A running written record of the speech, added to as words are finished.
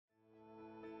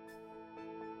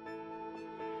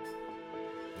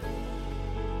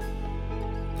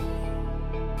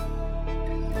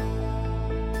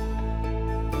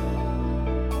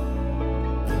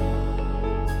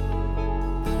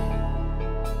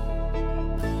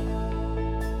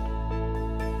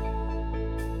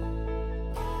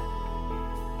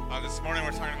This morning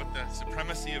we're talking about the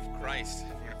supremacy of Christ.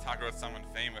 We're going to talk about someone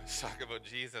famous, talk about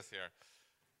Jesus here.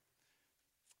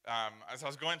 As I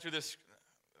was going through this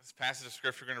passage of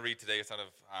scripture we're going to read today, it's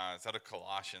out of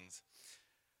Colossians.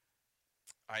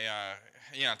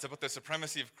 It's about the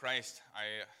supremacy of Christ.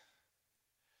 I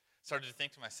started to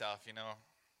think to myself, I'm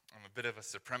a bit of a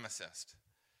supremacist.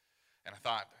 And I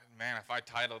thought, man, if I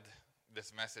titled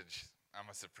this message, I'm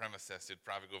a supremacist, it'd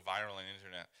probably go viral on the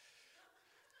internet.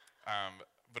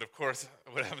 But of course,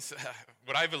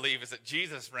 what I believe is that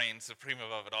Jesus reigns supreme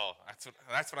above it all.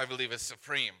 That's what I believe is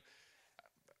supreme.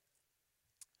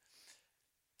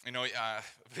 But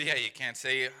yeah, you can't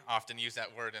often use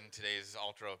that word in today's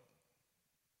ultra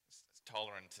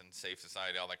tolerant and safe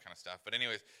society, all that kind of stuff. But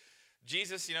anyways,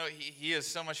 Jesus, he is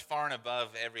so much far and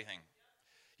above everything.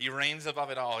 He reigns above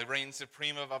it all. He reigns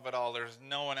supreme above it all. There's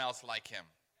no one else like him.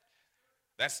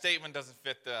 That statement doesn't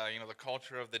fit the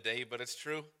culture of the day, but it's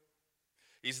true.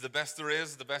 He's the best there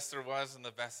is, the best there was, and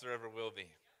the best there ever will be.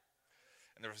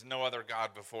 And there is no other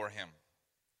God before him.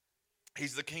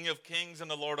 He's the King of kings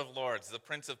and the Lord of lords, the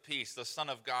Prince of peace, the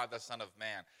Son of God, the Son of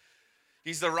man.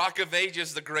 He's the Rock of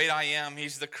ages, the great I am.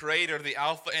 He's the Creator, the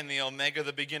Alpha and the Omega,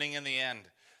 the beginning and the end.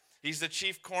 He's the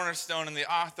chief cornerstone and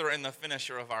the author and the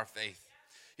finisher of our faith.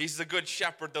 He's the good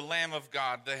shepherd, the Lamb of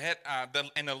God, the head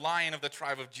and the Lion of the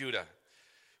tribe of Judah.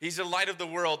 He's the light of the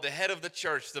world, the head of the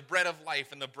church, the bread of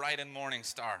life, and the bright and morning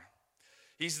star.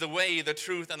 He's the way, the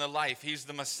truth, and the life. He's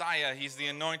the Messiah. He's the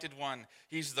anointed one.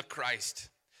 He's the Christ.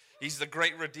 He's the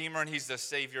great Redeemer, and he's the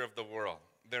Savior of the world.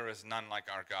 There is none like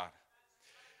our God.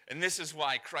 And this is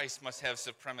why Christ must have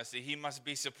supremacy. He must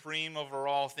be supreme over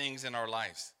all things in our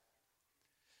lives.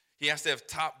 He has to have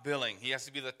top billing. He has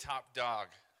to be the top dog.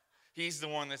 He's the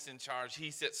one that's in charge. He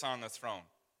sits on the throne.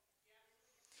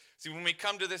 See, when we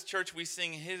come to this church, we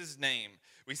sing his name.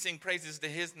 We sing praises to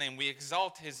his name. We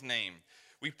exalt his name.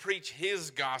 We preach his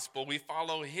gospel. We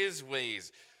follow his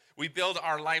ways. We build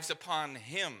our lives upon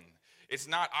him. It's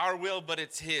not our will, but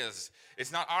it's his.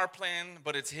 It's not our plan,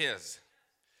 but it's his.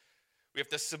 We have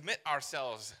to submit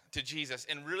ourselves to Jesus,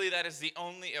 and really that is the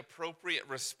only appropriate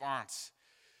response,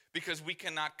 because we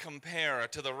cannot compare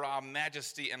to the raw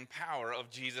majesty and power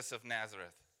of Jesus of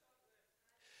Nazareth.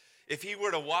 If he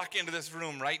were to walk into this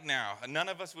room right now, none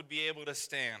of us would be able to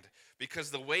stand,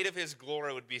 because the weight of his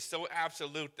glory would be so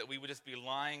absolute that we would just be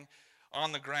lying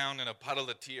on the ground in a puddle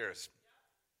of tears.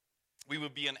 We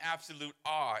would be in absolute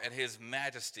awe at his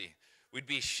majesty. We'd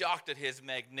be shocked at his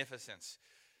magnificence.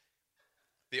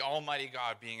 The Almighty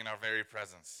God being in our very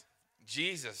presence.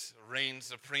 Jesus reigns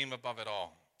supreme above it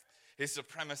all. His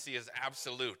supremacy is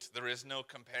absolute. There is no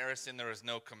comparison. There is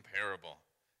no comparable.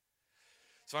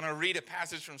 So I'm going to read a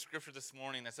passage from Scripture this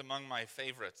morning that's among my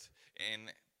favorites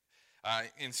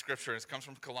in Scripture. It comes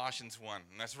from Colossians 1,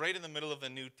 and that's right in the middle of the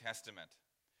New Testament.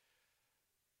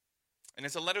 And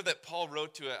it's a letter that Paul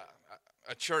wrote to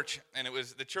a church, and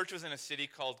the church was in a city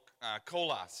called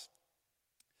Colossus.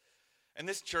 And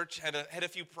this church had a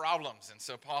few problems, and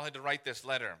so Paul had to write this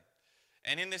letter.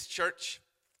 And in this church,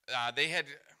 they had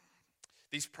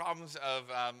these problems of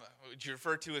what you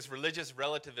refer to as religious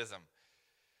relativism,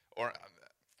 or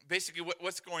basically,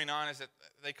 what's going on is that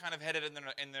they kind of had it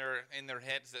in their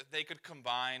heads that they could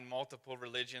combine multiple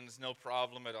religions, no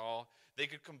problem at all. They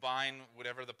could combine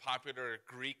whatever the popular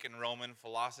Greek and Roman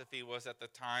philosophy was at the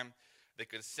time. They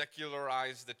could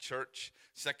secularize the church,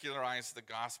 secularize the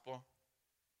gospel.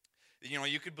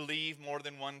 You could believe more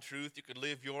than one truth. You could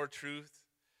live your truth,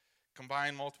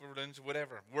 combine multiple religions,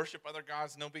 whatever. Worship other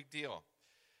gods, no big deal.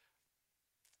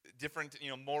 Different,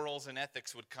 morals and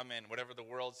ethics would come in. Whatever the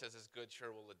world says is good, sure,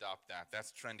 we'll adopt that.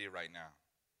 That's trendy right now.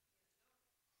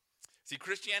 See,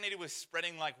 Christianity was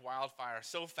spreading like wildfire,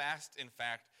 so fast, in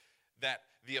fact, that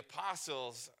the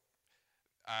apostles,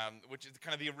 which is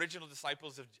kind of the original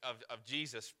disciples of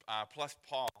Jesus, plus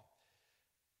Paul,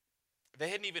 they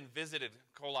hadn't even visited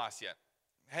Colossus yet.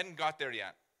 Hadn't got there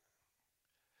yet.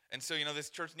 And so, this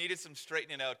church needed some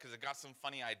straightening out because it got some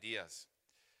funny ideas.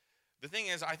 The thing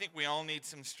is, I think we all need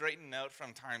some straightening out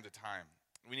from time to time.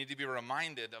 We need to be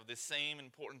reminded of the same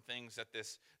important things that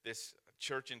this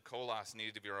church in Colossus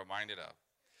needed to be reminded of.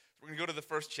 So we're going to go to the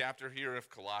first chapter here of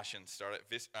Colossians, start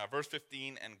at verse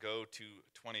 15 and go to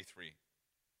 23.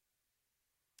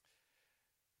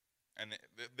 And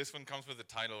this one comes with a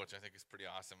title, which I think is pretty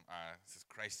awesome. It says,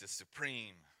 Christ is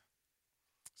supreme.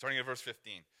 Starting at verse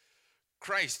 15.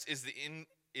 Christ is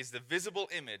the visible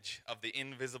image of the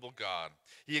invisible God.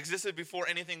 He existed before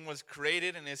anything was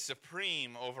created and is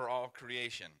supreme over all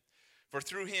creation. For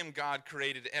through him God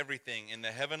created everything in the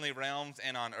heavenly realms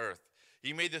and on earth.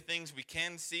 He made the things we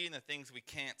can see and the things we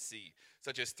can't see,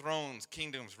 such as thrones,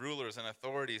 kingdoms, rulers, and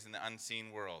authorities in the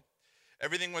unseen world.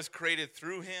 Everything was created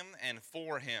through him and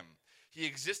for him. He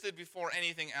existed before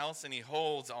anything else, and he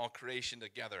holds all creation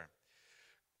together.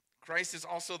 Christ is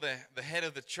also the head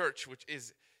of the church, which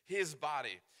is his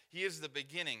body. He is the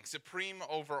beginning, supreme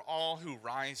over all who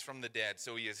rise from the dead.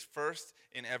 So he is first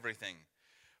in everything.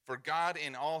 For God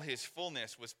in all his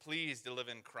fullness was pleased to live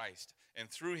in Christ, and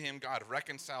through him God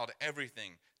reconciled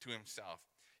everything to himself.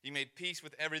 He made peace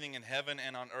with everything in heaven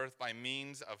and on earth by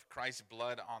means of Christ's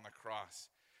blood on the cross.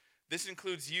 This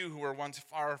includes you who were once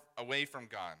far away from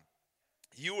God.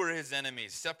 You were his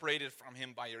enemies, separated from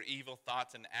him by your evil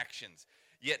thoughts and actions.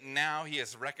 Yet now he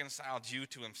has reconciled you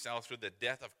to himself through the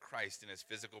death of Christ in his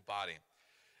physical body.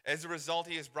 As a result,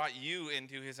 he has brought you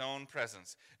into his own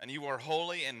presence, and you are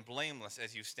holy and blameless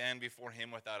as you stand before him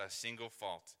without a single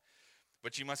fault.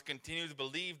 But you must continue to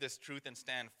believe this truth and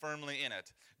stand firmly in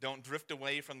it. Don't drift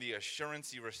away from the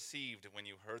assurance you received when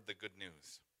you heard the good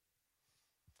news.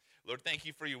 Lord, thank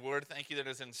you for your word. Thank you that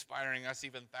it's inspiring us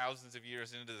even thousands of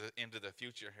years into the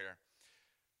future here.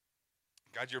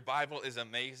 God, your Bible is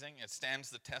amazing. It stands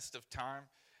the test of time,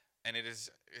 and it is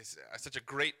such a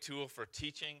great tool for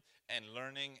teaching and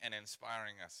learning and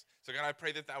inspiring us. So God, I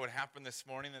pray that would happen this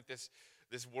morning, that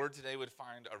this word today would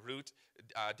find a root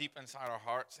deep inside our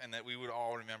hearts, and that we would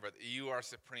all remember that you are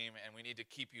supreme, and we need to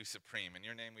keep you supreme. In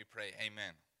your name we pray,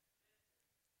 amen.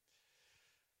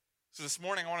 So this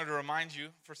morning I wanted to remind you,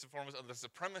 first and foremost, of the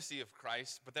supremacy of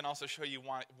Christ, but then also show you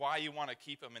why you want to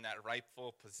keep him in that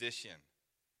rightful position.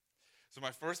 So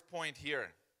my first point here,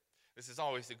 this is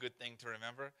always a good thing to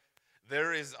remember.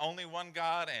 There is only one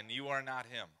God, and you are not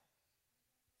him.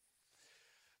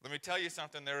 Let me tell you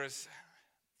something. There's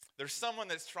someone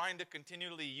that's trying to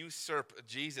continually usurp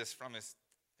Jesus from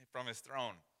his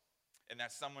throne, and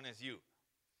that someone is you,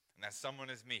 and that someone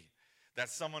is me. That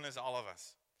someone is all of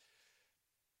us.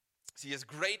 See, as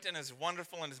great and as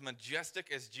wonderful and as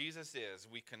majestic as Jesus is,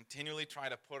 we continually try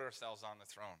to put ourselves on the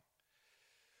throne.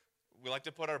 We like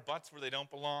to put our butts where they don't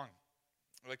belong.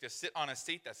 We like to sit on a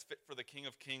seat that's fit for the King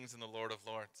of Kings and the Lord of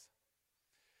Lords.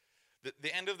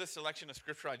 The end of the selection of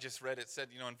scripture I just read, it said,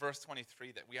 in verse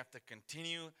 23, that we have to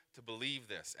continue to believe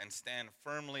this and stand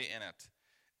firmly in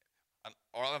it.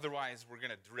 Or otherwise, we're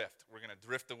going to drift. We're going to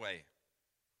drift away.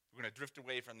 We're going to drift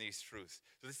away from these truths.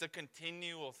 So this is a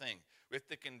continual thing. We have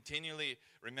to continually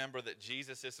remember that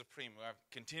Jesus is supreme. We have to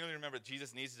continually remember that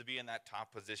Jesus needs to be in that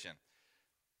top position.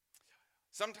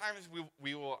 Sometimes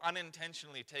we will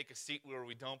unintentionally take a seat where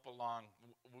we don't belong.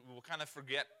 We will kind of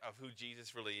forget of who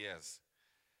Jesus really is.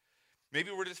 Maybe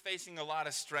we're just facing a lot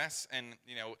of stress, and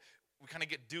we kind of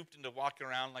get duped into walking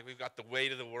around like we've got the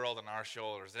weight of the world on our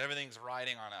shoulders, that everything's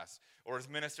riding on us. Or as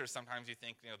ministers, sometimes you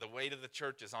think, the weight of the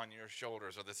church is on your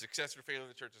shoulders, or the success or failure of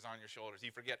the church is on your shoulders.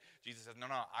 You forget, Jesus says, no,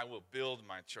 I will build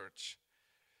my church.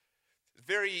 It's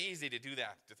very easy to do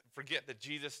that, to forget that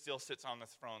Jesus still sits on the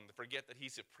throne, to forget that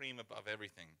he's supreme above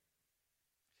everything.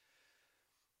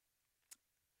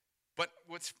 But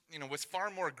what's far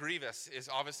more grievous is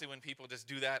obviously when people just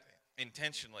do that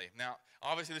intentionally. Now,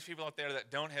 obviously there's people out there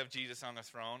that don't have Jesus on the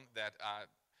throne, that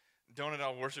don't at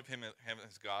all worship him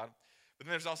as God. But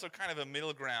then there's also kind of a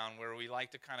middle ground where we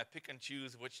like to kind of pick and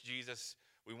choose which Jesus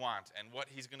we want and what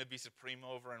he's going to be supreme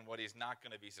over and what he's not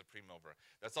going to be supreme over.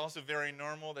 That's also very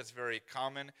normal. That's very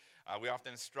common. We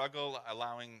often struggle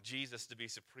allowing Jesus to be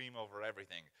supreme over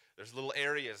everything. There's little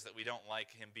areas that we don't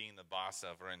like him being the boss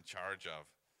of or in charge of.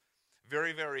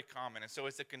 Very, very common. And so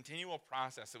it's a continual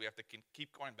process that we have to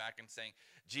keep going back and saying,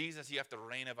 Jesus, you have to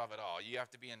reign above it all. You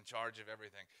have to be in charge of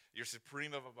everything. You're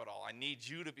supreme above it all. I need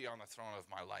you to be on the throne of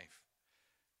my life.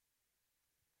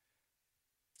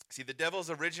 See, the devil's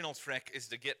original trick is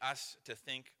to get us to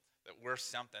think that we're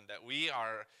something, that we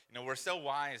are, we're so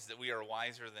wise that we are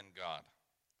wiser than God.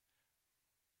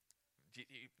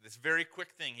 This very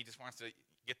quick thing, he just wants to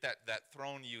get that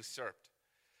throne usurped.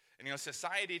 And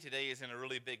society today is in a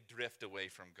really big drift away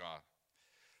from God.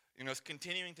 It's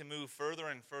continuing to move further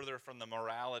and further from the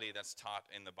morality that's taught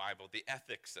in the Bible, the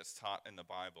ethics that's taught in the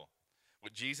Bible,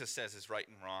 what Jesus says is right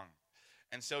and wrong.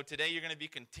 And so today you're going to be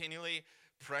continually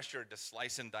pressured to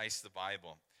slice and dice the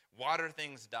Bible, water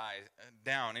things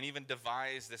down, and even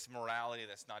devise this morality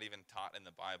that's not even taught in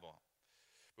the Bible.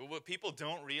 But what people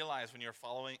don't realize when you're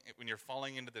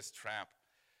falling into this trap,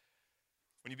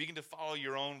 when you begin to follow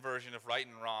your own version of right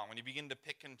and wrong, when you begin to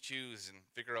pick and choose and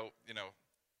figure out,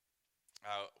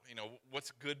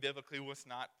 what's good biblically, what's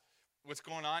not, what's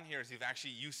going on here is you've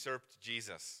actually usurped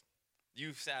Jesus.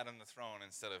 You've sat on the throne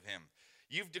instead of him.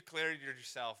 You've declared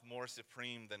yourself more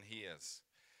supreme than he is.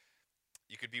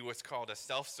 You could be what's called a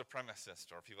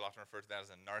self-supremacist, or people often refer to that as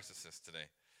a narcissist today.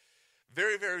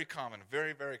 Very, very common,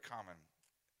 very, very common.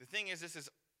 The thing is, this is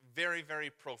very, very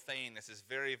profane. This is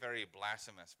very, very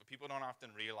blasphemous. But people don't often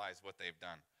realize what they've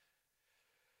done.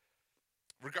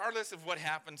 Regardless of what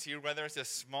happens here, whether it's a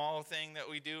small thing that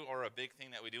we do or a big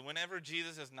thing that we do, whenever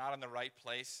Jesus is not in the right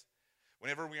place,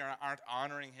 whenever we aren't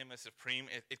honoring him as supreme,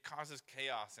 it causes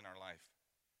chaos in our life.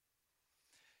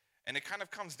 And it kind of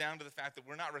comes down to the fact that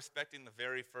we're not respecting the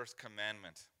very first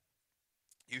commandment.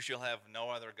 You shall have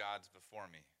no other gods before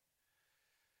me.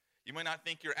 You might not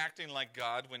think you're acting like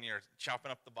God when you're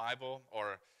chopping up the Bible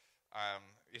or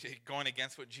going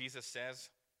against what Jesus says,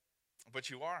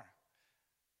 but you are.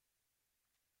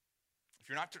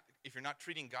 If you're not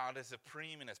treating God as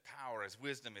supreme in his power, his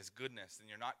wisdom, his goodness, then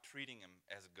you're not treating him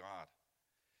as God.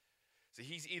 So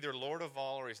he's either Lord of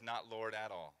all or he's not Lord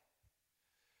at all.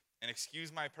 And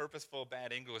excuse my purposeful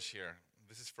bad English here.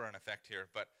 This is for an effect here.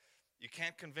 But you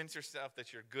can't convince yourself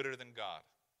that you're gooder than God.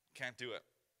 You can't do it.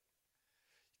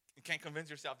 You can't convince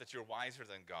yourself that you're wiser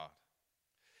than God.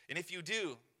 And if you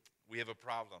do, we have a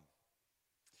problem.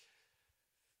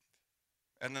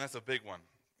 And then that's a big one.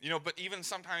 But even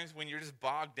sometimes when you're just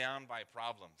bogged down by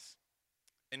problems,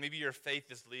 and maybe your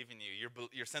faith is leaving you,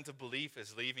 your sense of belief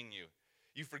is leaving you,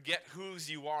 you forget whose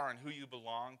you are and who you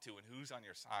belong to and who's on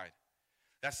your side.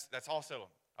 That's also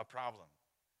a problem.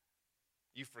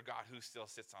 You forgot who still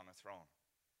sits on the throne.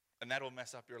 And that'll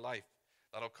mess up your life.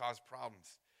 That'll cause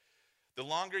problems. The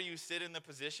longer you sit in the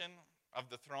position of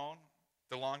the throne,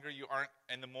 the longer you aren't,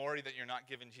 and the more that you're not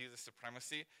giving Jesus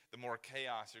supremacy, the more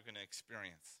chaos you're going to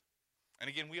experience. And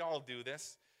again, we all do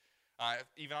this.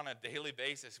 Even on a daily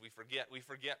basis, we forget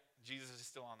Jesus is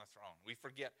still on the throne. We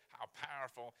forget how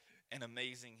powerful and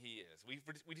amazing he is. We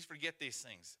just forget these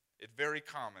things. It's very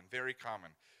common, very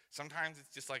common. Sometimes it's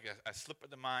just like a slip of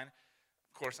the mind.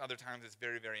 Of course, other times it's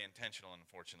very, very intentional,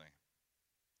 unfortunately.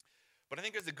 But I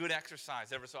think it's a good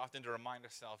exercise ever so often to remind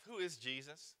ourselves, who is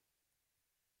Jesus?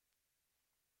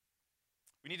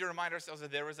 We need to remind ourselves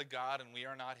that there is a God and we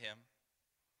are not him.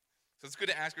 So it's good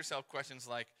to ask yourself questions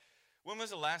like, when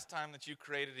was the last time that you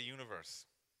created a universe?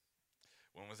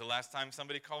 When was the last time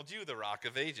somebody called you the Rock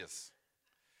of Ages?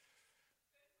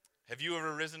 Have you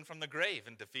ever risen from the grave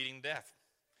and defeating death?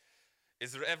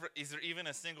 Is there even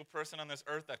a single person on this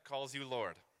earth that calls you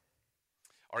Lord?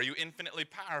 Are you infinitely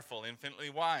powerful, infinitely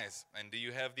wise, and do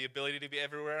you have the ability to be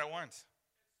everywhere at once?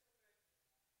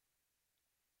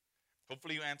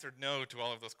 Hopefully you answered no to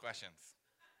all of those questions.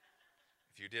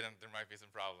 If you didn't, there might be some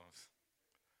problems.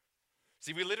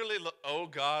 See, we literally owe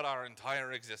God our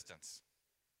entire existence.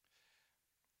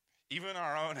 Even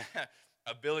our own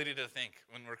ability to think.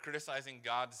 When we're criticizing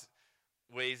God's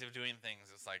ways of doing things,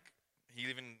 it's like he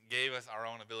even gave us our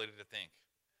own ability to think.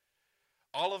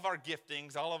 All of our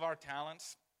giftings, all of our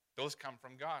talents, those come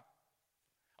from God.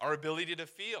 Our ability to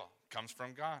feel comes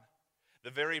from God.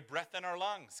 The very breath in our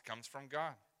lungs comes from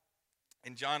God.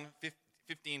 In John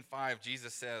 15:5,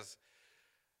 Jesus says,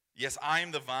 "Yes, I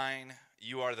am the vine,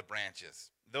 you are the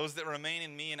branches. Those that remain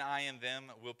in me and I in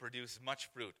them will produce much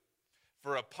fruit.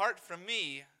 For apart from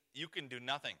me, you can do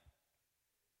nothing."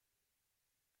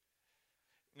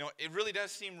 It really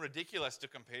does seem ridiculous to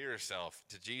compare yourself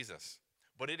to Jesus.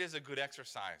 But it is a good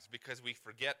exercise because we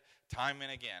forget time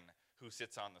and again who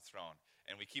sits on the throne.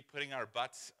 And we keep putting our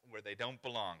butts where they don't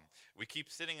belong. We keep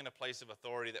sitting in a place of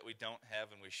authority that we don't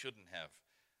have and we shouldn't have.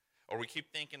 Or we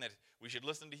keep thinking that we should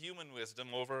listen to human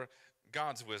wisdom over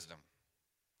God's wisdom.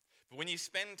 But when you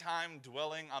spend time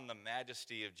dwelling on the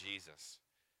majesty of Jesus,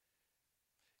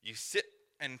 you sit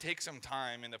and take some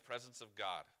time in the presence of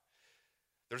God.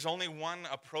 There's only one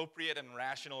appropriate and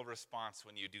rational response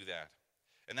when you do that.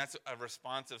 And that's a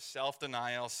response of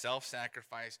self-denial,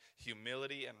 self-sacrifice,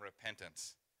 humility, and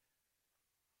repentance.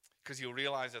 Because you'll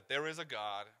realize that there is a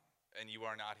God and you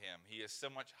are not him. He is so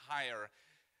much higher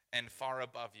and far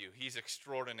above you. He's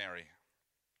extraordinary.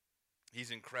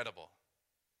 He's incredible.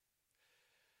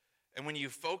 And when you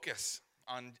focus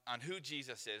on who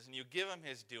Jesus is and you give him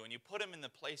his due and you put him in the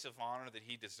place of honor that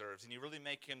he deserves and you really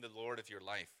make him the Lord of your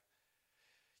life,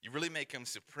 you really make him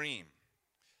supreme,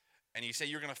 and you say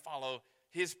you're going to follow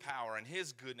his power and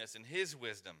his goodness and his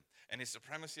wisdom and his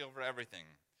supremacy over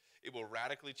everything, it will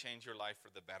radically change your life for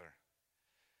the better.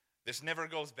 This never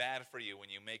goes bad for you when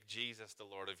you make Jesus the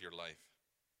Lord of your life.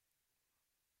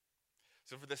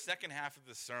 So for the second half of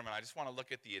the sermon, I just want to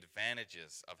look at the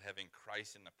advantages of having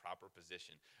Christ in the proper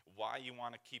position, why you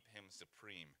want to keep him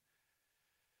supreme.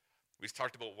 We've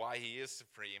talked about why he is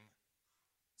supreme,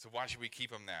 so why should we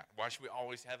keep him that? Why should we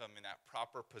always have him in that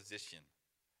proper position?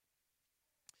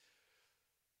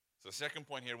 So the second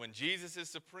point here, when Jesus is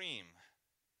supreme,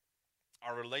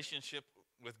 our relationship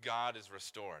with God is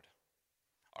restored.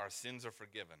 Our sins are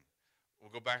forgiven.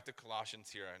 We'll go back to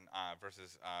Colossians here in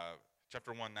verses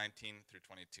Chapter 1, 19 through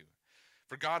 22.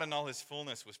 For God in all his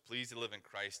fullness was pleased to live in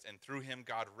Christ, and through him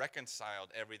God reconciled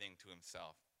everything to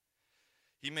himself.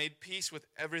 He made peace with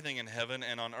everything in heaven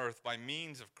and on earth by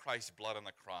means of Christ's blood on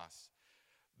the cross.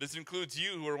 This includes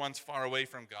you who were once far away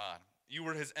from God. You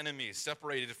were his enemies,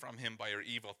 separated from him by your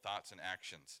evil thoughts and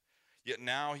actions. Yet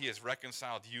now he has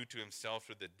reconciled you to himself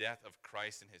through the death of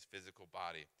Christ in his physical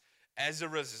body. As a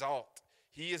result,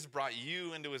 he has brought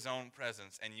you into his own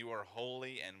presence, and you are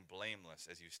holy and blameless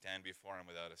as you stand before him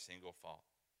without a single fault.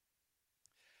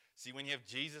 See, when you have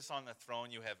Jesus on the throne,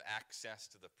 you have access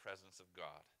to the presence of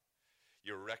God.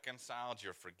 You're reconciled,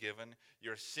 you're forgiven.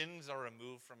 Your sins are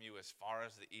removed from you as far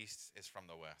as the east is from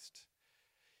the west.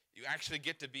 You actually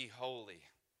get to be holy.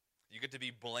 You get to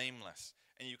be blameless.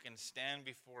 And you can stand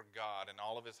before God in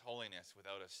all of his holiness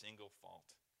without a single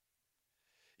fault.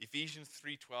 Ephesians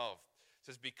 3:12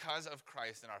 says, because of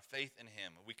Christ and our faith in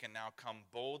him, we can now come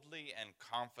boldly and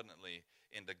confidently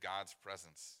into God's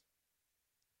presence.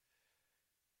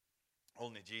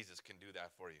 Only Jesus can do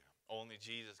that for you. Only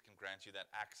Jesus can grant you that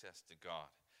access to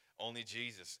God. Only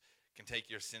Jesus can take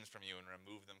your sins from you and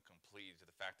remove them completely to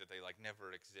the fact that they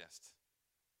never exist.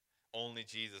 Only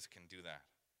Jesus can do that.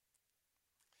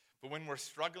 But when we're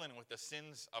struggling with the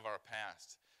sins of our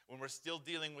past, when we're still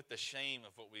dealing with the shame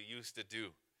of what we used to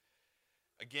do,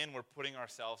 again, we're putting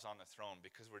ourselves on the throne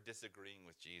because we're disagreeing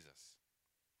with Jesus.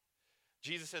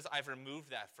 Jesus says, I've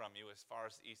removed that from you as far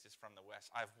as the east is from the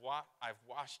west. I've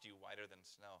washed you whiter than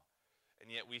snow. And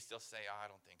yet we still say, I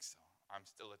don't think so. I'm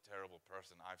still a terrible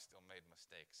person. I've still made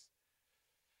mistakes.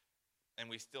 And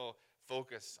we still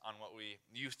focus on what we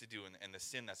used to do and the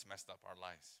sin that's messed up our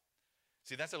lives.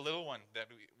 See, that's a little one that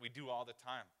we do all the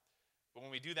time. But when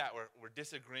we do that, we're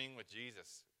disagreeing with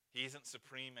Jesus. He isn't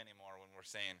supreme anymore when we're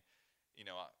saying,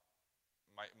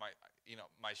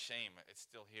 my shame, it's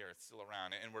still here, it's still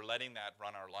around. And we're letting that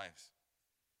run our lives.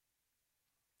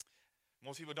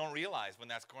 Most people don't realize when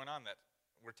that's going on that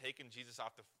we're taking Jesus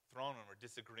off the throne and we're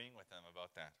disagreeing with him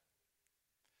about that.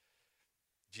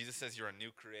 Jesus says you're a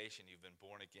new creation. You've been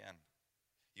born again.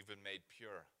 You've been made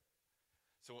pure.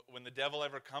 So when the devil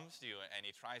ever comes to you and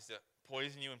he tries to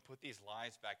poison you and put these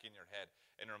lies back in your head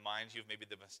and reminds you of maybe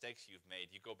the mistakes you've made,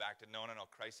 you go back to, no,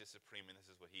 Christ is supreme and this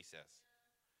is what he says.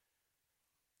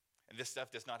 And this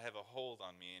stuff does not have a hold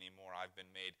on me anymore. I've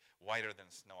been made whiter than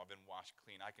snow. I've been washed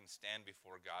clean. I can stand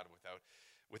before God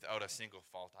without a single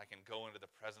fault. I can go into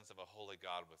the presence of a holy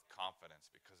God with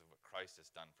confidence because of what Christ has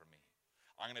done for me.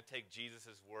 I'm going to take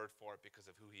Jesus' word for it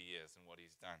because of who he is and what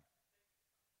he's done.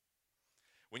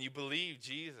 When you believe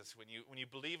Jesus, when you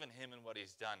believe in him and what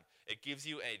he's done, it gives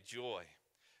you a joy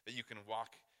that you can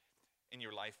walk in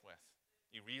your life with.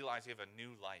 You realize you have a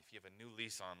new life. You have a new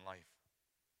lease on life.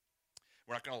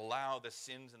 We're not going to allow the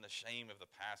sins and the shame of the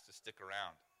past to stick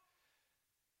around.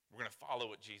 We're going to follow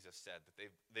what Jesus said, that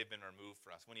they've been removed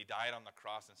for us. When he died on the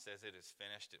cross and says it is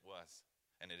finished, it was,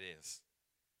 and it is.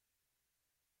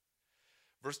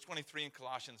 Verse 23 in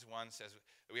Colossians 1 says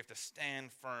that we have to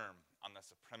stand firm on the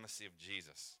supremacy of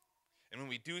Jesus. And when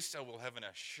we do so, we'll have an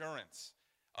assurance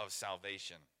of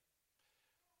salvation.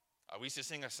 We used to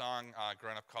sing a song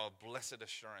growing up called Blessed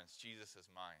Assurance, Jesus is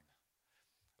Mine.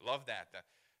 Love that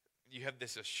you have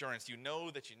this assurance. You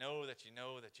know that you're going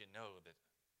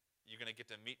to get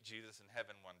to meet Jesus in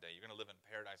heaven one day. You're going to live in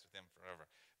paradise with him forever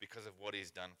because of what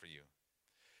he's done for you.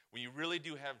 When you really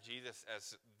do have Jesus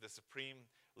as the supreme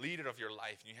leader of your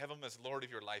life, and you have him as Lord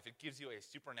of your life, it gives you a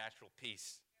supernatural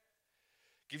peace.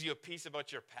 It gives you a peace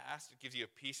about your past, it gives you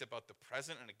a peace about the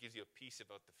present, and it gives you a peace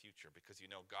about the future because you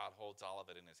know God holds all of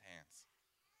it in his hands.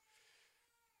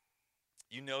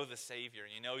 You know the Savior,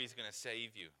 and you know he's going to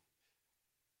save you.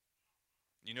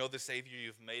 You know the Savior,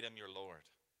 you've made him your Lord.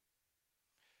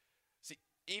 See,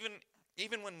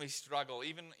 even when we struggle,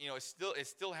 it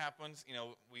still happens.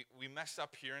 We mess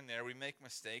up here and there. We make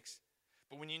mistakes.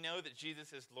 But when you know that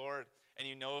Jesus is Lord and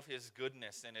you know of his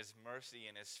goodness and his mercy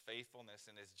and his faithfulness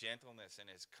and his gentleness and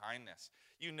his kindness,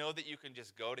 you know that you can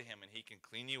just go to him and he can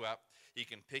clean you up. He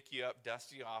can pick you up,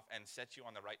 dust you off, and set you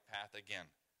on the right path again.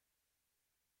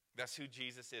 That's who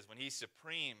Jesus is. When he's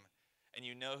supreme and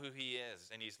you know who he is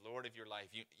and he's Lord of your life,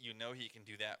 you know he can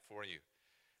do that for you.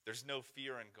 There's no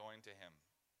fear in going to him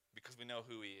because we know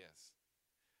who he is.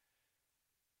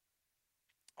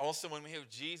 Also, when we have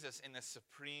Jesus in the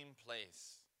supreme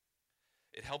place,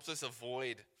 it helps us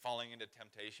avoid falling into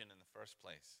temptation in the first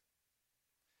place.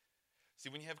 See,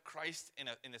 when you have Christ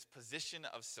in this position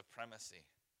of supremacy,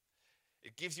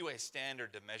 it gives you a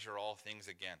standard to measure all things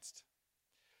against.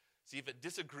 See, if it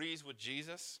disagrees with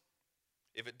Jesus,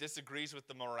 if it disagrees with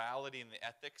the morality and the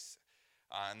ethics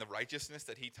and the righteousness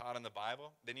that he taught in the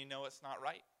Bible, then you know it's not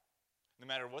right. no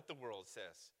matter what the world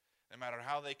says, no matter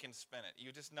how they can spin it.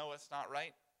 You just know it's not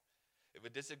right. If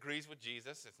it disagrees with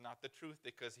Jesus, it's not the truth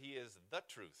because he is the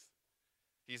truth.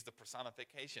 He's the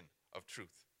personification of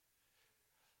truth.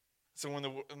 So when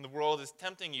the world is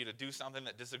tempting you to do something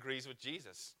that disagrees with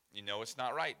Jesus, you know it's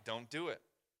not right. Don't do it.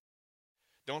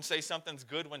 Don't say something's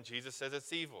good when Jesus says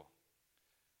it's evil.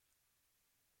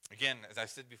 Again, as I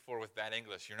said before with bad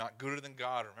English, you're not gooder than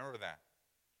God. Remember that.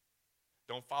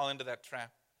 Don't fall into that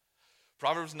trap.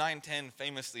 Proverbs 9:10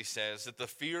 famously says that the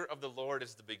fear of the Lord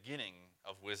is the beginning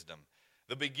of wisdom.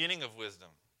 The beginning of wisdom.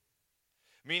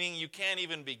 Meaning you can't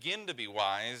even begin to be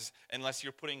wise unless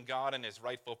you're putting God in his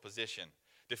rightful position.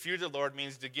 To fear the Lord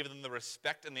means to give him the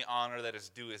respect and the honor that is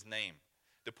due his name.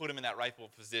 To put him in that rightful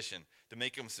position. To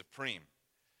make him supreme.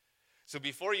 So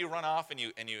before you run off and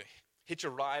you hitch a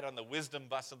ride on the wisdom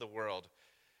bus of the world,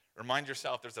 remind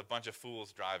yourself there's a bunch of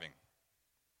fools driving.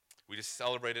 We just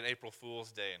celebrated April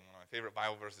Fool's Day, and one of my favorite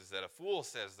Bible verses is that a fool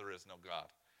says there is no God.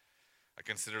 I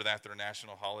consider that their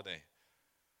national holiday.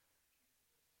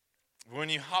 When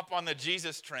you hop on the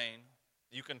Jesus train,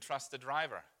 you can trust the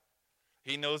driver.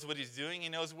 He knows what he's doing. He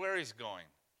knows where he's going.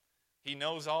 He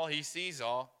knows all. He sees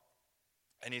all.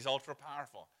 And he's ultra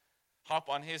powerful. Hop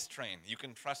on his train. You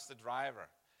can trust the driver.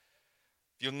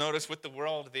 You'll notice with the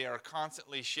world, they are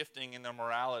constantly shifting in their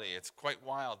morality. It's quite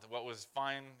wild. What was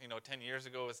fine, 10 years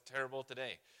ago is terrible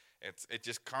today. It's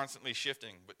just constantly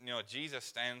shifting. But, Jesus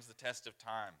stands the test of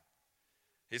time.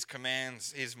 His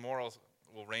commands, his morals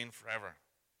will reign forever.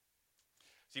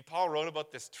 See, Paul wrote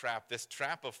about this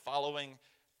trap of following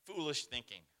foolish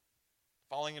thinking,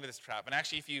 falling into this trap. And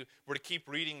actually, if you were to keep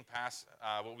reading past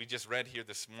what we just read here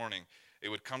this morning, it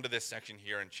would come to this section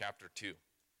here in chapter 2.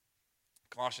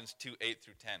 Colossians 2:8-10.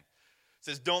 It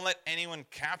says, don't let anyone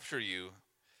capture you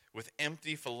with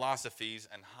empty philosophies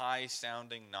and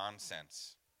high-sounding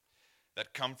nonsense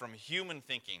that come from human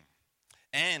thinking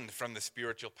and from the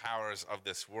spiritual powers of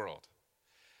this world,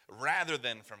 rather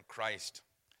than from Christ.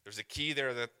 There's a key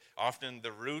there that often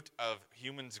the root of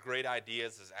humans' great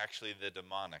ideas is actually the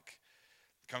demonic.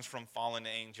 It comes from fallen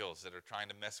angels that are trying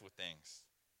to mess with things.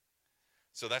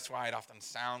 So that's why it often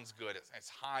sounds good. It's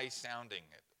high-sounding.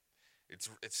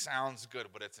 It sounds good,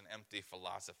 but it's an empty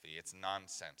philosophy. It's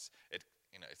nonsense.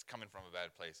 It's coming from a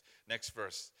bad place. Next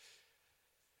verse.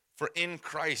 For in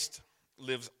Christ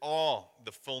lives all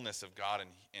the fullness of God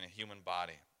in a human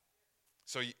body.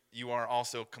 So you are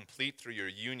also complete through your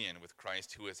union with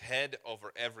Christ, who is head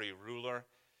over every ruler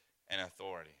and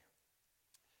authority.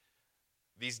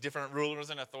 These different rulers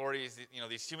and authorities,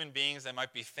 these human beings, they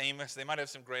might be famous, they might have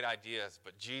some great ideas,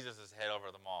 but Jesus is head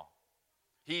over them all.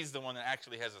 He's the one that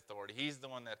actually has authority. He's the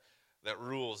one that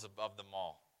rules above them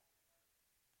all.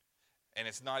 And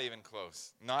it's not even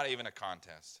close, not even a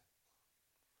contest.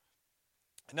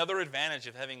 Another advantage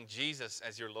of having Jesus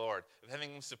as your Lord, of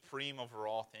having him supreme over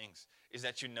all things, is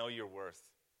that you know your worth.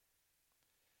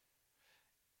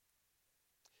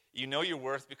 You know your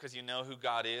worth because you know who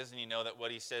God is and you know that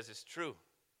what he says is true.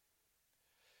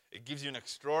 It gives you an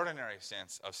extraordinary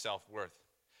sense of self-worth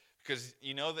because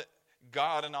you know that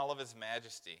God in all of his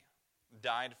majesty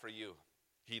died for you.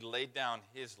 He laid down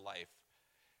his life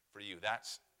for you.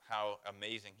 That's how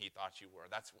amazing he thought you were.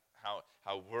 That's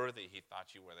how worthy he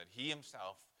thought you were, that he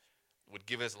himself would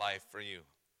give his life for you.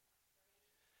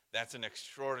 That's an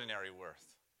extraordinary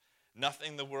worth.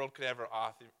 Nothing the world could ever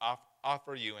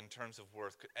offer you in terms of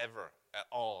worth could ever at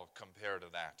all compare to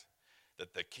that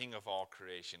the King of all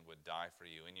creation would die for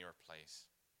you in your place.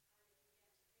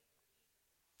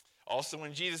 Also,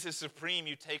 when Jesus is supreme,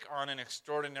 you take on an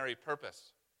extraordinary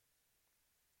purpose.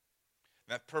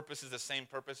 That purpose is the same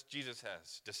purpose Jesus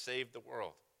has, to save the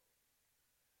world.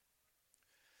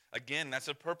 Again, that's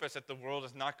a purpose that the world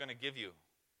is not going to give you.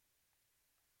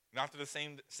 Not to the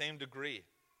same degree.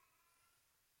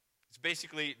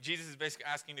 Jesus is basically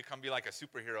asking you to come be like a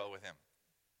superhero with him.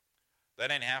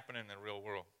 That ain't happening in the real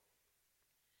world.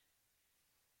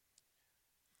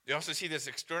 You also see this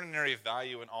extraordinary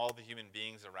value in all the human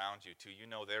beings around you, too. You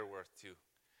know their worth, too.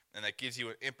 And that gives you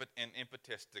an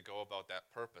impetus to go about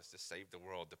that purpose, to save the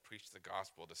world, to preach the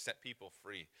gospel, to set people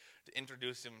free, to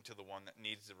introduce them to the one that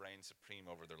needs to reign supreme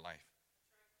over their life.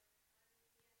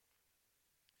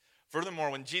 Furthermore,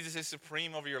 when Jesus is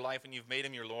supreme over your life and you've made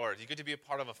him your Lord, you get to be a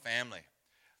part of a family,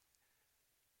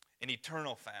 an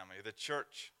eternal family, the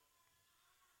church.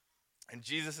 And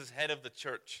Jesus is head of the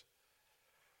church.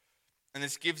 And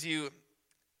this gives you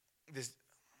this,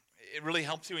 it really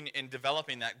helps you in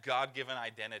developing that God-given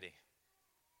identity.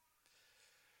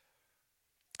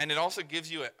 And it also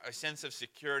gives you a sense of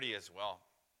security as well.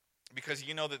 Because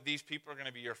you know that these people are going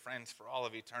to be your friends for all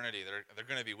of eternity. They're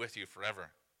going to be with you forever.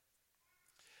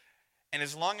 And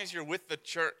as long as you're with the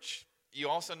church, you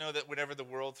also know that whatever the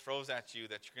world throws at you,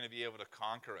 that you're going to be able to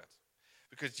conquer it.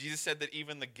 Because Jesus said that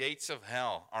even the gates of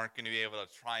hell aren't going to be able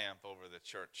to triumph over the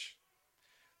church.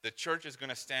 The church is going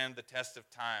to stand the test of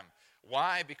time.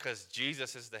 Why? Because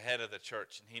Jesus is the head of the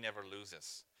church and he never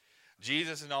loses.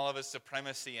 Jesus in all of his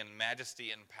supremacy and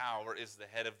majesty and power is the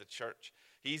head of the church.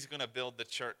 He's going to build the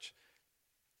church.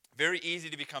 Very easy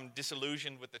to become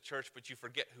disillusioned with the church, but you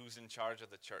forget who's in charge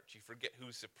of the church. You forget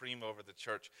who's supreme over the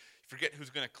church. You forget who's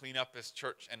going to clean up his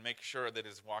church and make sure that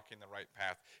it's walking the right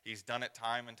path. He's done it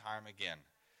time and time again.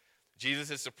 Jesus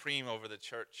is supreme over the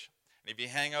church. And if you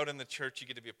hang out in the church, you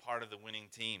get to be a part of the winning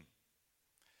team.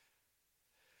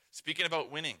 Speaking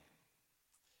about winning,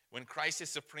 when Christ is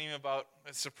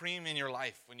supreme in your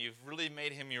life, when you've really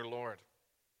made him your Lord,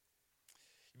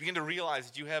 you begin to realize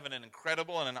that you have an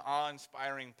incredible and an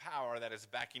awe-inspiring power that is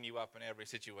backing you up in every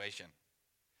situation.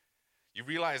 You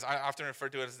realize, I often refer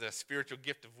to it as the spiritual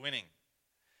gift of winning.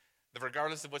 That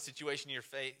regardless of what situation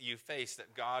you face,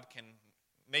 that God can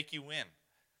make you win.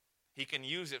 He can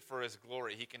use it for his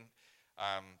glory. He can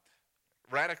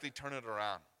radically turn it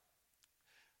around.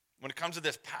 When it comes to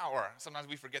this power, sometimes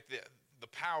we forget the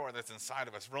power that's inside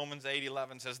of us. Romans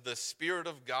 8:11 says, the Spirit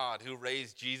of God who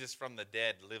raised Jesus from the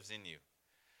dead lives in you.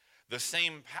 The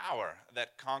same power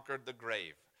that conquered the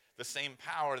grave, the same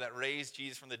power that raised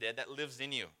Jesus from the dead, that lives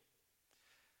in you.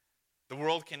 The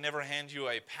world can never hand you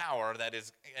a power that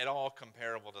is at all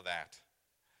comparable to that.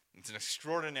 It's an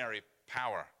extraordinary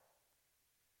power.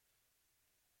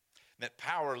 That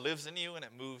power lives in you and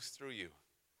it moves through you.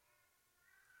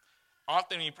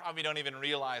 Often you probably don't even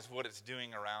realize what it's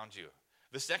doing around you.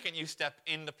 The second you step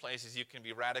into places, you can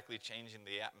be radically changing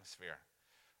the atmosphere.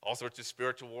 All sorts of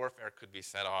spiritual warfare could be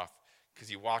set off because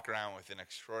you walk around with an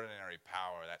extraordinary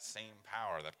power, that same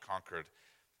power that conquered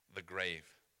the grave.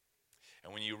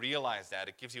 And when you realize that,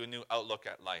 it gives you a new outlook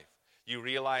at life. You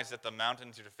realize that the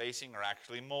mountains you're facing are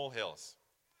actually molehills.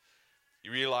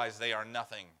 You realize they are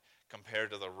nothing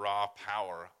compared to the raw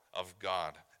power of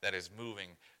God that is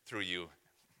moving through you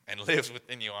and lives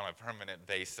within you on a permanent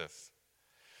basis.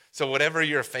 So whatever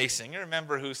you're facing,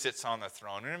 remember who sits on the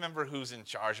throne. Remember who's in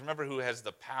charge. Remember who has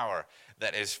the power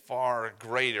that is far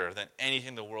greater than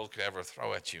anything the world could ever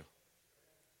throw at you.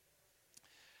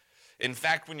 In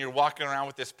fact, when you're walking around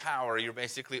with this power, you're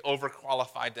basically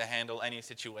overqualified to handle any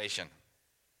situation.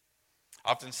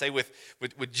 I often say with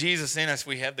Jesus in us,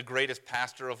 we have the greatest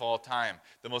pastor of all time,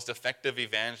 the most effective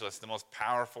evangelist, the most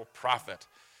powerful prophet,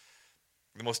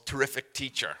 the most terrific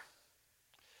teacher.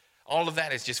 All of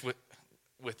that is just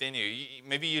within you.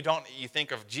 Maybe you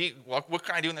think of, gee, what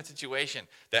can I do in that situation?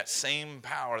 That same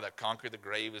power that conquered the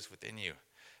grave is within you,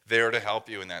 there to help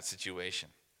you in that situation.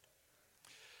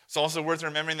 It's also worth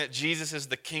remembering that Jesus is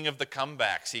the king of the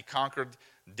comebacks. He conquered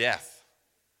death.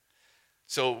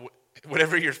 So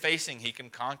whatever you're facing, he can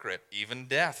conquer it, even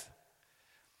death.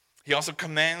 He also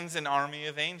commands an army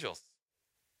of angels.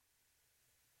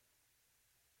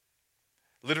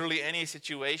 Literally any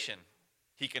situation,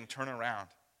 he can turn around.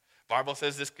 The Bible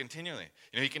says this continually.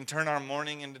 He can turn our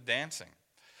mourning into dancing,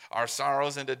 our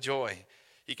sorrows into joy.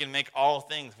 He can make all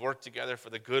things work together for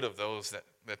the good of those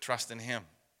that trust in him.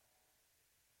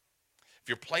 If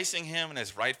you're placing him in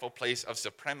his rightful place of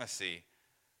supremacy,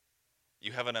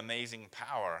 you have an amazing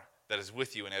power that is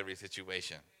with you in every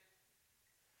situation.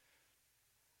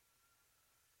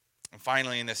 And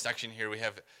finally, in this section here,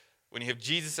 when you have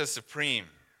Jesus as supreme,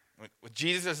 with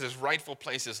Jesus as his rightful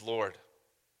place as Lord,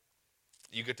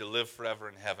 you get to live forever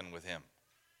in heaven with him.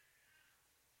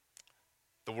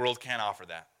 The world can't offer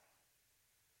that.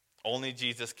 Only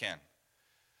Jesus can.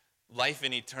 Life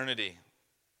in eternity,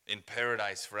 in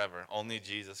paradise forever, only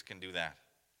Jesus can do that.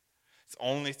 It's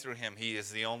only through him. He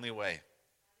is the only way.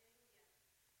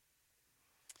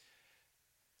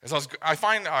 I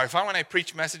find when I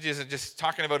preach messages and just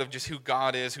talking about just who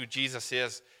God is, who Jesus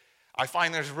is, I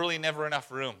find there's really never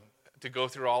enough room to go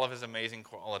through all of his amazing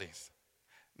qualities.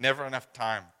 Never enough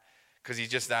time, because he's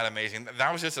just that amazing.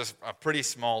 That was just a pretty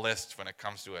small list when it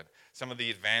comes to it. Some of the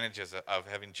advantages of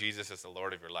having Jesus as the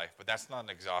Lord of your life, but that's not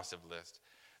an exhaustive list.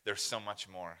 There's so much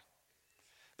more.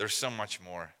 There's so much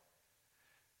more.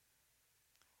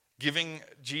 Giving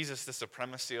Jesus the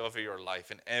supremacy over your life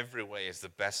in every way is the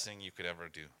best thing you could ever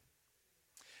do.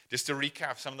 Just to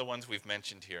recap some of the ones we've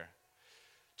mentioned here.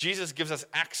 Jesus gives us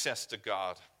access to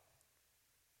God.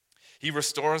 He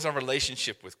restores our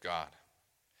relationship with God.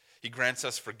 He grants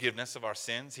us forgiveness of our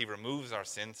sins. He removes our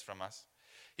sins from us.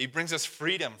 He brings us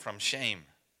freedom from shame.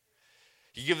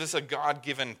 He gives us a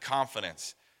God-given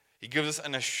confidence. He gives us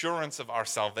an assurance of our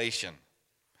salvation.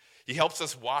 He helps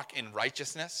us walk in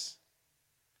righteousness.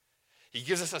 He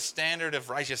gives us a standard of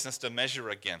righteousness to measure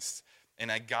against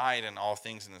and a guide in all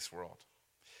things in this world.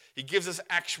 He gives us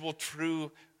actual,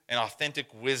 true, and authentic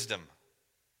wisdom.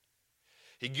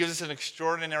 He gives us an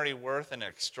extraordinary worth and an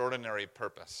extraordinary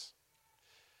purpose.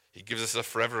 He gives us a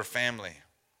forever family.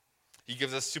 He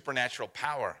gives us supernatural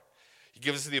power. He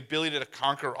gives us the ability to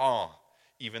conquer all,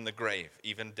 even the grave,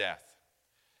 even death.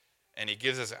 And he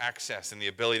gives us access and the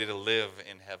ability to live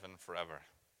in heaven forever.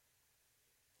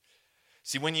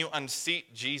 See, when you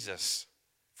unseat Jesus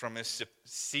from his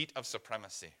seat of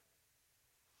supremacy,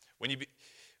 when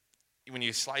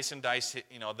you slice and dice,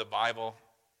 the Bible,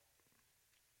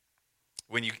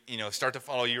 when you start to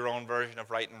follow your own version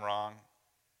of right and wrong,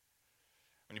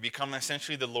 when you become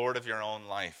essentially the Lord of your own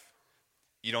life,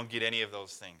 you don't get any of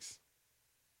those things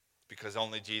because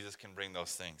only Jesus can bring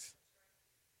those things.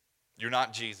 You're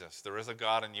not Jesus. There is a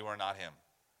God and you are not him.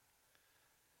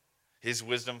 His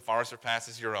wisdom far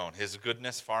surpasses your own. His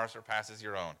goodness far surpasses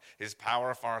your own. His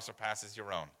power far surpasses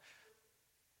your own.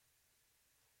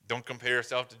 Don't compare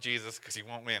yourself to Jesus because he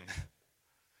won't win.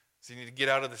 So you need to get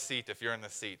out of the seat if you're in the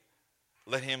seat.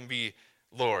 Let him be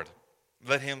Lord.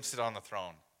 Let him sit on the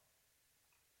throne.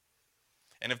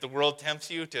 And if the world tempts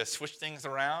you to switch things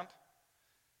around,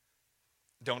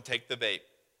 don't take the bait.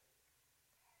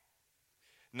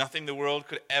 Nothing the world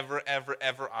could ever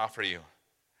offer you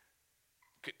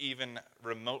could even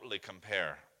remotely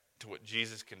compare to what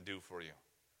Jesus can do for you.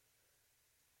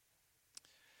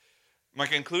 My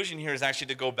conclusion here is actually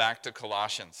to go back to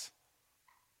Colossians.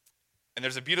 And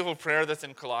there's a beautiful prayer that's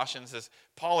in Colossians as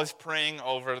Paul is praying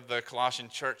over the Colossian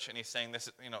church, and he's saying this,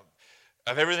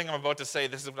 of everything I'm about to say,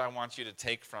 this is what I want you to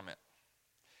take from it.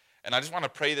 And I just want to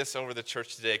pray this over the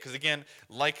church today, because again,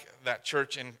 like that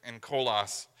church in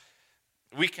Colossus,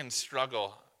 we can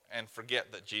struggle and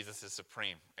forget that Jesus is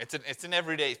supreme. It's an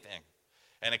everyday thing.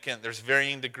 And again, there's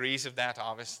varying degrees of that,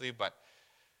 obviously, but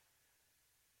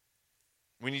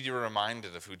we need to be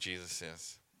reminded of who Jesus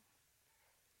is.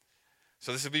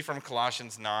 So this will be from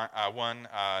Colossians 9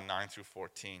 through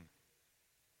 14.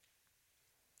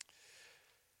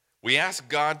 We ask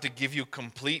God to give you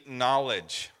complete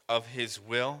knowledge of his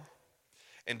will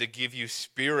and to give you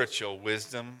spiritual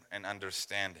wisdom and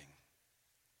understanding.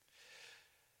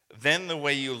 Then the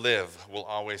way you live will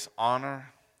always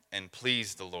honor and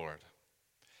please the Lord,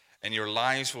 and your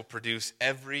lives will produce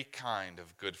every kind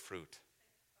of good fruit.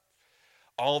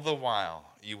 All the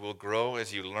while, you will grow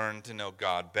as you learn to know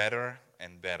God better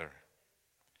and better.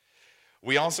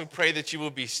 We also pray that you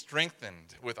will be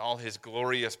strengthened with all his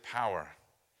glorious power,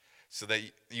 so that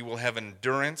you will have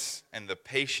endurance and the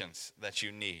patience that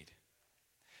you need.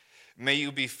 May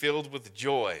you be filled with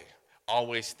joy,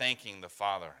 always thanking the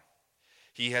Father.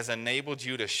 He has enabled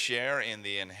you to share in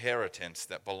the inheritance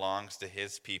that belongs to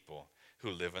his people who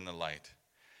live in the light.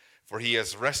 For he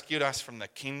has rescued us from the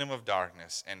kingdom of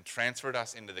darkness and transferred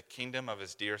us into the kingdom of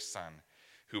his dear Son,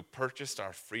 who purchased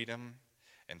our freedom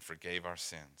and forgave our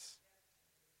sins.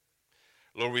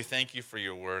 Lord, we thank you for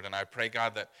your word, and I pray,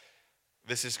 God, that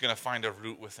this is going to find a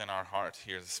root within our heart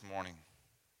here this morning.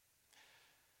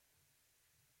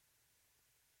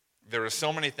 There are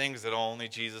so many things that only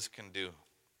Jesus can do.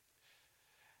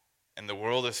 And the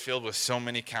world is filled with so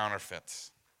many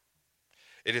counterfeits.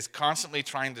 It is constantly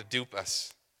trying to dupe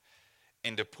us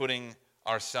into putting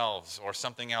ourselves or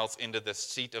something else into the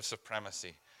seat of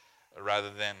supremacy rather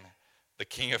than the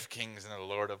King of Kings and the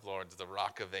Lord of Lords, the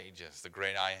Rock of Ages, the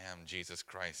great I am, Jesus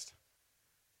Christ.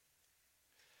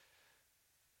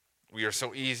 We are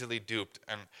so easily duped.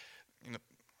 And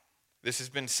this has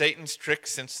been Satan's trick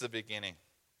since the beginning.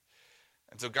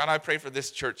 And so, God, I pray for this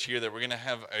church here that we're going to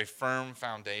have a firm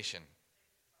foundation.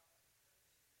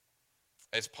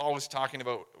 As Paul was talking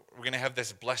about, we're going to have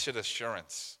this blessed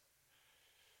assurance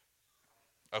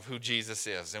of who Jesus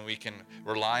is, and we can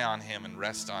rely on him and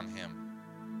rest on him.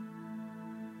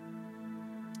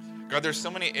 God, there's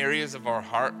so many areas of our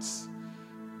hearts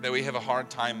that we have a hard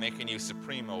time making you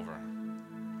supreme over.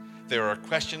 There are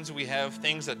questions we have,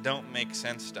 things that don't make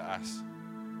sense to us.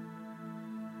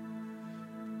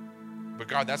 But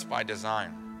God, that's by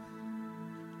design,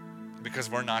 because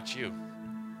we're not you.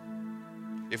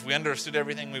 If we understood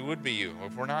everything, we would be you.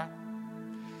 If we're not,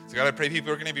 so God, I pray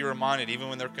people are going to be reminded, even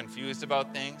when they're confused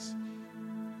about things,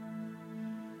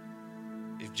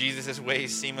 if Jesus'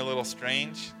 ways seem a little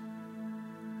strange,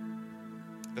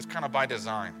 that's kind of by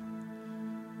design.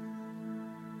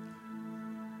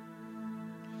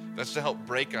 That's to help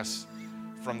break us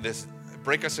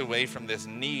away from this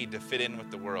need to fit in with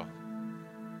the world.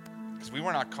 Because we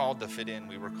were not called to fit in,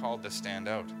 we were called to stand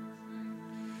out.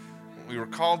 We were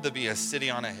called to be a city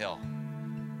on a hill.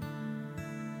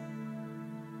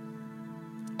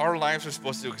 our lives are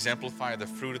supposed to exemplify the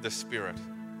fruit of the Spirit.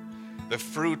 The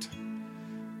fruit,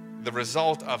 the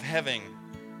result of having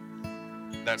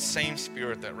that same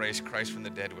Spirit that raised Christ from the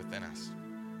dead within us.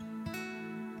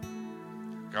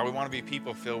 God, we want to be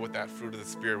people filled with that fruit of the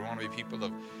Spirit. We want to be people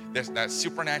of that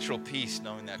supernatural peace,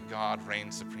 knowing that God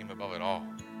reigns supreme above it all.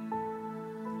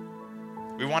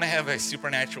 We want to have a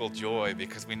supernatural joy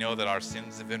because we know that our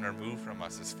sins have been removed from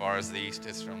us as far as the east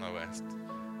is from the west.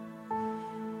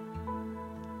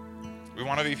 We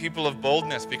want to be people of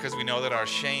boldness because we know that our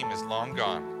shame is long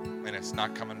gone and it's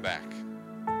not coming back.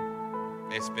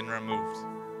 It's been removed.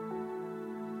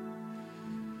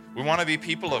 We want to be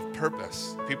people of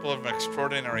purpose, people of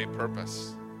extraordinary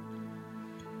purpose.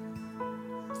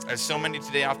 As so many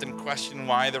today often question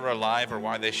why they're alive or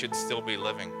why they should still be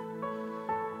living.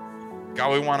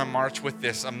 God, we want to march with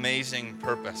this amazing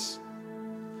purpose.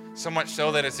 So much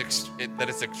so that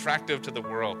it's attractive to the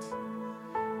world.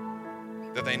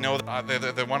 That they know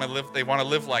that they want to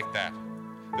live like that.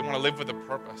 They want to live with a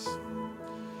purpose.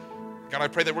 God, I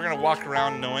pray that we're going to walk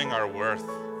around knowing our worth.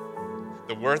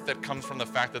 The worth that comes from the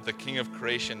fact that the King of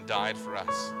creation died for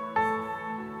us.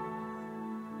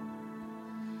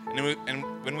 And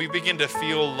when we begin to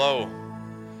feel low,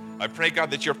 I pray,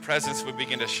 God, that your presence would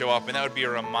begin to show up, and that would be a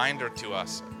reminder to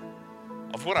us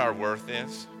of what our worth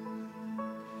is.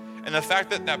 And the fact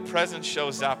that that presence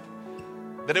shows up,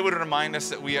 that it would remind us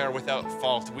that we are without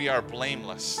fault, we are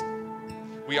blameless.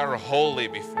 We are holy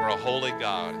before a holy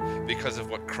God because of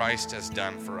what Christ has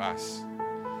done for us.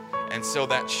 And so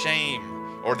that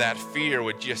shame or that fear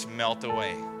would just melt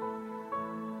away.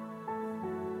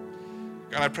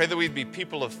 God, I pray that we'd be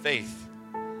people of faith.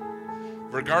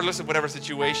 Regardless of whatever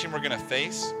situation we're going to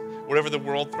face, whatever the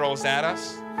world throws at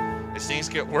us, as things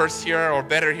get worse here or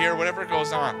better here, whatever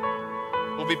goes on,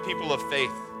 we'll be people of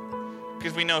faith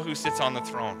because we know who sits on the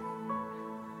throne.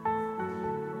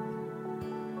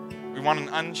 We want an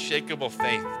unshakable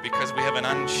faith because we have an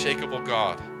unshakable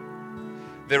God.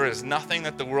 There is nothing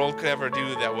that the world could ever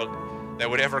do that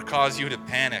would ever cause you to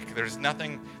panic. There's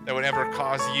nothing that would ever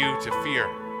cause you to fear.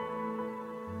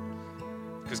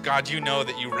 Because God, you know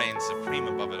that you reign supreme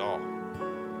above it all.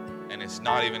 And it's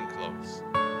not even close.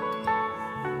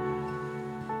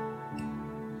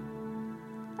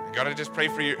 God, I just pray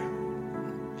for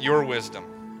your wisdom.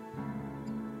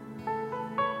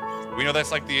 We know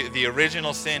that's like the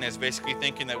original sin is basically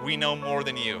thinking that we know more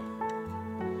than you.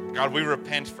 God, we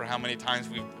repent for how many times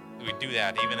we do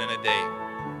that, even in a day.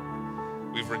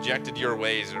 We've rejected your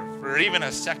ways, or for even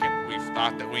a second, we've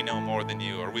thought that we know more than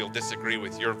you, or we'll disagree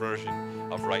with your version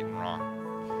of right and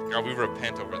wrong. God, we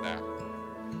repent over that.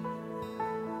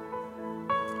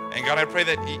 And God, I pray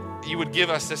that you would give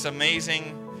us this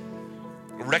amazing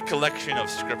recollection of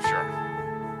Scripture,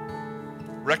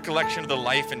 recollection of the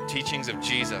life and teachings of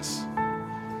Jesus,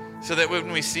 so that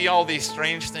when we see all these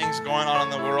strange things going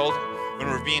on in the world, when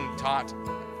we're being taught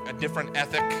a different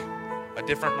ethic, a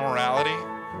different morality,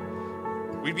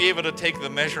 we'd be able to take the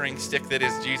measuring stick that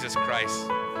is Jesus Christ,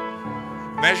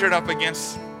 measure it up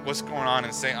against what's going on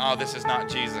and say, oh, this is not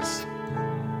Jesus,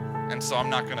 and so I'm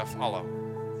not going to follow.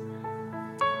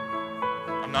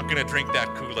 I'm not going to drink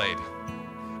that Kool-Aid.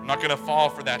 I'm not going to fall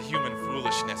for that human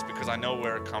foolishness because I know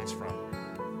where it comes from.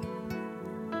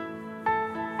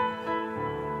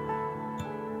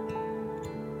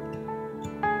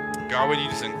 God, would you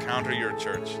just encounter your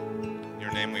church? In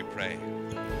your name we pray.